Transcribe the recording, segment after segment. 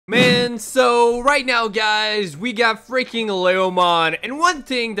And so right now guys, we got freaking Leomon, and one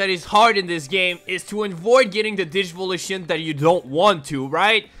thing that is hard in this game is to avoid getting the Digivolution that you don't want to,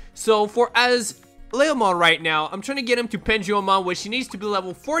 right? So for as Leomon right now, I'm trying to get him to Pendulumon, which he needs to be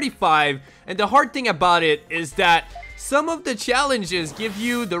level 45, and the hard thing about it is that some of the challenges give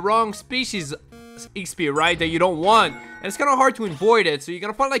you the wrong species XP, right, that you don't want, and it's kind of hard to avoid it. So you're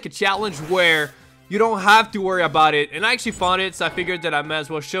gonna find like a challenge where you don't have to worry about it, and I actually found it, so I figured that I might as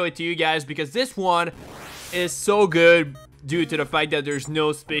well show it to you guys because this one is so good due to the fact that there's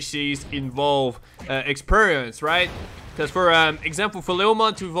no species involved experience, right? Because for example, for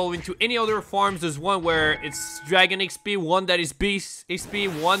Leomon to evolve into any other forms, there's one where it's Dragon XP, one that is Beast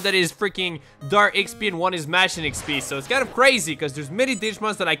XP, one that is freaking Dark XP, and one is Machine XP. So it's kind of crazy because there's many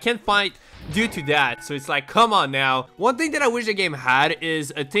Digimons that I can't fight due to that. So it's like, come on now. One thing that I wish the game had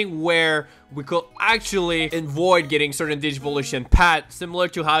is a thing where we could actually avoid getting certain Digivolution paths, similar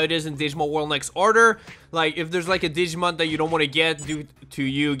to how it is in Digimon World Next Order. Like, if there's like a Digimon that you don't want to get due to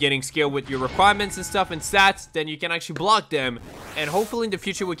you getting scared with your requirements and stuff and stats, then you can actually block them. And hopefully in the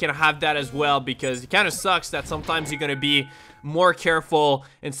future we can have that as well, because it kind of sucks that sometimes you're going to be more careful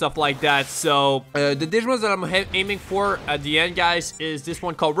and stuff like that. So the Digimons that I'm aiming for at the end, guys, is this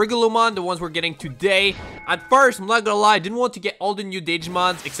one called Rigolumon, the ones we're getting today. At first, I'm not gonna lie, I didn't want to get all the new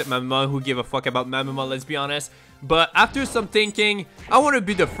Digimons, except Mamamon, who gave a fuck about Mamamon, let's be honest. But after some thinking, I want to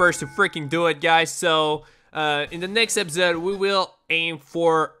be the first to freaking do it, guys. So in the next episode, we will aim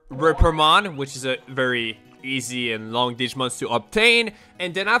for ReBorn, which is a very easy and long Digimons to obtain.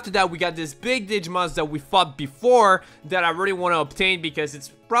 And then after that, we got this big Digimons that we fought before that I really want to obtain, because it's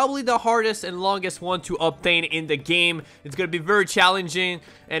probably the hardest and longest one to obtain in the game. It's gonna be very challenging,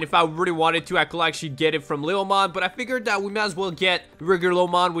 and if I really wanted to, I could actually get it from Leomon, but I figured that we might as well get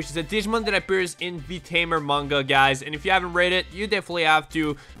Rigolumon, which is a Digimon that appears in the Tamer manga, guys. And if you haven't read it, you definitely have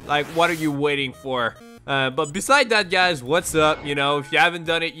to. Like, what are you waiting for? But beside that, guys, what's up? You know, if you haven't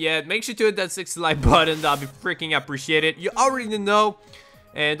done it yet, make sure to hit that 60 like button. That'll be freaking appreciated. You already know.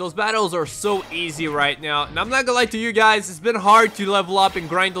 And those battles are so easy right now. And I'm not gonna lie to you guys, it's been hard to level up and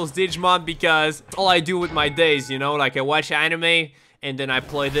grind those Digimon, because it's all I do with my days, you know? Like, I watch anime, and then I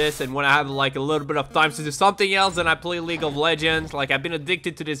play this, and when I have like a little bit of time to do something else, then I play League of Legends. Like, I've been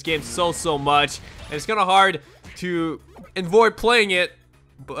addicted to this game so much, and it's kind of hard to avoid playing it,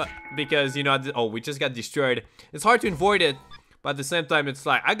 but because, you know, oh, we just got destroyed. It's hard to avoid it, but at the same time, it's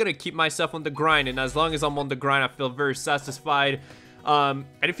like I gotta keep myself on the grind, and as long as I'm on the grind, I feel very satisfied. And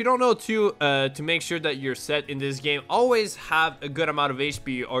if you don't know too, to make sure that you're set in this game, always have a good amount of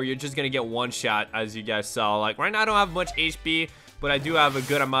HP, or you're just gonna get one shot, as you guys saw. Like, right now I don't have much HP, but I do have a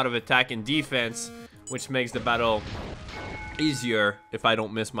good amount of attack and defense, which makes the battle easier if I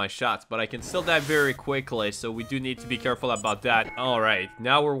don't miss my shots. But I can still die very quickly, so we do need to be careful about that. Alright,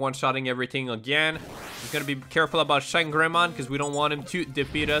 now we're one-shotting everything again. We're gonna be careful about Shangreman, because we don't want him to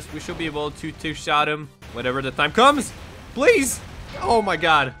defeat us. We should be able to two-shot him whenever the time comes. Please! Oh my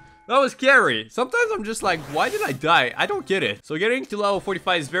god, that was scary. Sometimes I'm just like, why did I die? I don't get it. So getting to level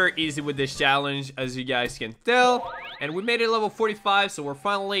 45 is very easy with this challenge, as you guys can tell. And we made it level 45, so we're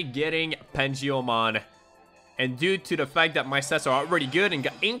finally getting Pendulumon. And due to the fact that my stats are already good and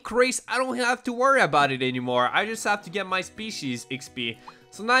got increased, I don't have to worry about it anymore. I just have to get my species XP.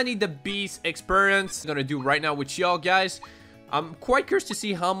 So now I need the beast experience. I'm gonna do right now with y'all guys. I'm quite curious to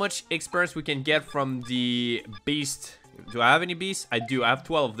see how much experience we can get from the beast. Do I have any beasts? I do. I have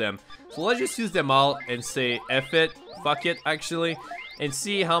 12 of them. So let's just use them all and say F it. Fuck it, actually. And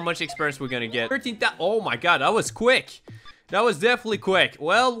see how much experience we're gonna get. 13,000. Oh my god, that was quick. That was definitely quick.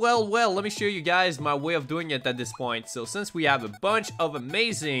 Well. Let me show you guys my way of doing it at this point. So since we have a bunch of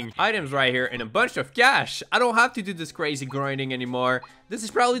amazing items right here and a bunch of cash, I don't have to do this crazy grinding anymore. This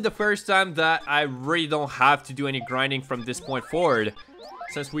is probably the first time that I really don't have to do any grinding from this point forward,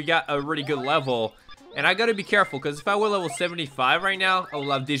 since we got a really good level. And I gotta be careful, because if I were level 75 right now, I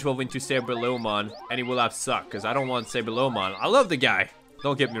will have Digivolve into Saberlomon, and he will have sucked, because I don't want Saberlomon. I love the guy,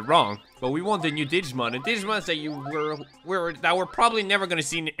 don't get me wrong, but we want the new Digimon, and Digimons that we're probably never gonna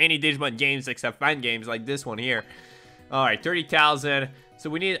see in any Digimon games except fan games like this one here. Alright, 30,000. So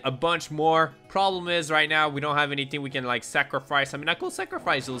we need a bunch more. Problem is, right now, we don't have anything we can, like, sacrifice. I mean, I could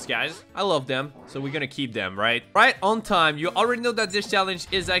sacrifice those guys. I love them, so we're gonna keep them, right? Right on time. You already know that this challenge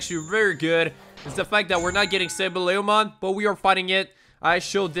is actually very good. It's the fact that we're not getting Saberlomon, but we are fighting it. I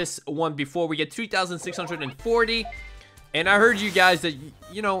showed this one before. We get 3,640. And I heard you guys that,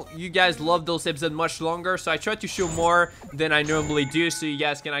 you know, you guys love those episodes much longer. So I tried to show more than I normally do, so you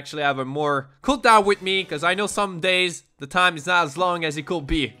guys can actually have a more cooldown with me. Because I know some days the time is not as long as it could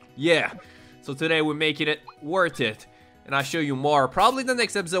be. Yeah. So today we're making it worth it. and I'll show you more. Probably the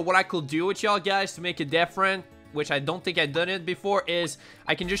next episode, what I could do with y'all guys to make it different, which I don't think I've done it before, is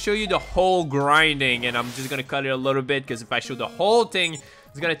I can just show you the whole grinding, and I'm just gonna cut it a little bit, because if I show the whole thing,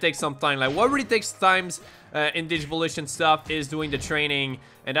 it's gonna take some time. Like, what really takes times in Digivolution stuff is doing the training,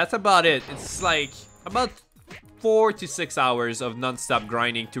 and that's about it. It's like about 4 to 6 hours of non-stop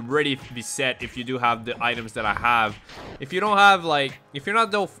grinding to really be set if you do have the items that I have. If you don't have, like, if you're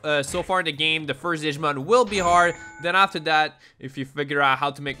not so far in the game, the first Digimon will be hard. Then after that, if you figure out how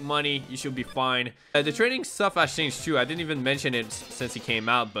to make money, you should be fine. The training stuff has changed too. I didn't even mention it since it came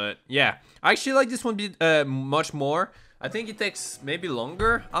out, but yeah. I actually like this one much more. I think it takes maybe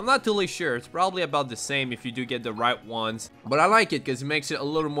longer. I'm not totally sure. It's probably about the same if you do get the right ones. But I like it because it makes it a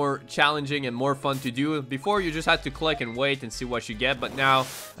little more challenging and more fun to do. Before, you just had to click and wait and see what you get. But now,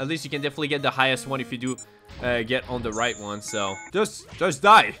 at least you can definitely get the highest one if you do get on the right one. So, just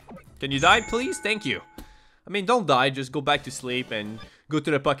die. Can you die, please? Thank you. I mean, don't die. Just go back to sleep and go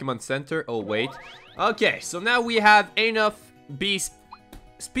to the Pokemon Center. Oh, wait. Okay, so now we have enough beast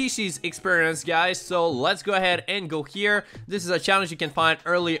species experience, guys, so let's go ahead and go here. This is a challenge you can find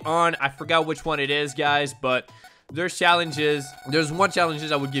early on. I forgot which one it is, guys, but there's challenges. There's one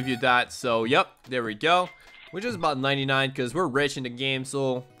challenges I would give you that. So yep, there we go, which is about 99 because we're rich in the game,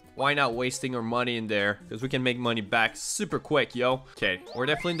 so why not wasting our money in there, because we can make money back super quick, yo. Okay, we're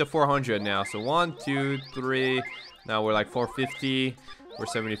definitely in the 400 now. So 1 2 3, now we're like 450,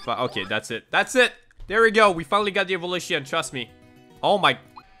 475. Okay, that's it, there we go. We finally got the evolution, trust me. Oh my,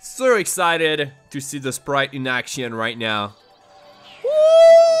 so excited to see the sprite in action right now.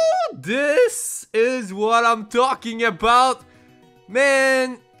 Woo! This is what I'm talking about.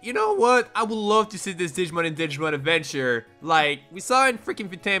 Man, you know what? I would love to see this Digimon in Digimon Adventure. Like, we saw in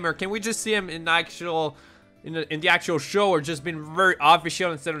freaking Tamers. Can we just see him in actual, in the actual show, or just been very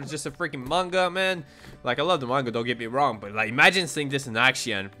official instead of just a freaking manga, man? Like, I love the manga, don't get me wrong, but like, imagine seeing this in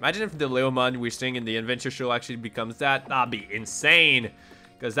action. Imagine if the Leomon we're seeing in the adventure show actually becomes that. That'd be insane.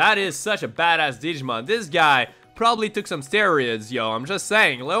 Because that is such a badass Digimon. This guy probably took some steroids, yo. I'm just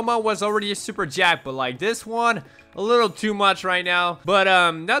saying. Leomon was already super jacked, but like this one, a little too much right now. But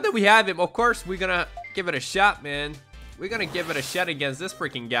now that we have him, of course, we're gonna give it a shot, man. We're gonna give it a shot against this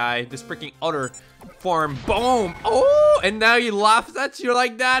freaking guy, this freaking other form. Boom! Oh, and now he laughs at you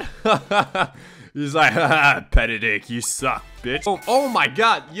like that. He's like, haha, Petidick, you suck, bitch. Oh my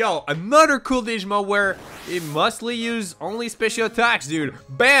god, yo, another cool Digimon where it mostly use only special attacks, dude.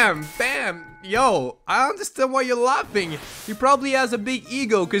 Bam, bam. Yo, I understand why you're laughing. He probably has a big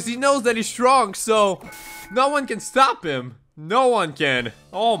ego because he knows that he's strong, so no one can stop him. No one can.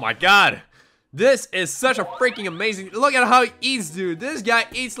 Oh my god. This is such a freaking amazing. Look at how he eats, dude. This guy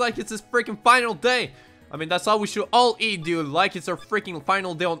eats like it's his freaking final day. I mean, that's how we should all eat, dude. Like it's our freaking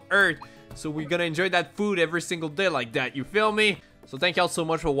final day on Earth. So we're gonna enjoy that food every single day like that. You feel me? So thank y'all so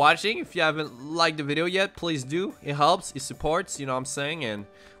much for watching. If you haven't liked the video yet, please do. It helps. It supports. You know what I'm saying? And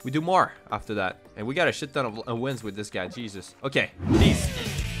we do more after that. And we got a shit ton of wins with this guy. Jesus. Okay. Peace.